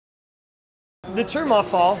The term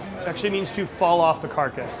offal actually means to fall off the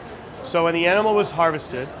carcass. So when the animal was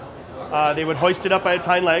harvested, they would hoist it up by its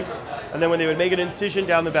hind legs, and then when they would make an incision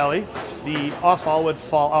down the belly, the offal would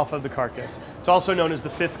fall off of the carcass. It's also known as the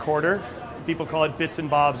fifth quarter. People call it bits and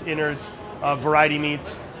bobs, innards, variety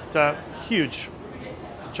meats. It's a huge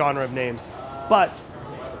genre of names. But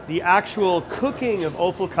the actual cooking of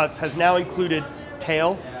offal cuts has now included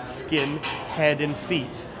tail, skin, head, and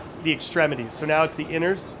feet, the extremities. So now it's the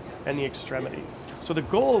innards and the extremities. So the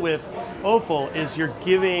goal with offal is you're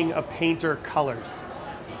giving a painter colors.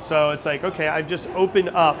 So it's like, okay, I've just opened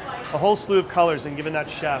up a whole slew of colors and given that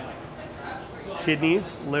chef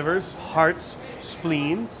kidneys, livers, hearts,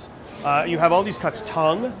 spleens. You have all these cuts,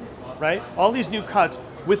 tongue, right? All these new cuts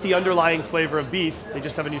with the underlying flavor of beef, they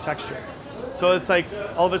just have a new texture. So it's like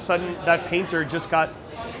all of a sudden that painter just got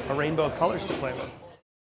a rainbow of colors to play with.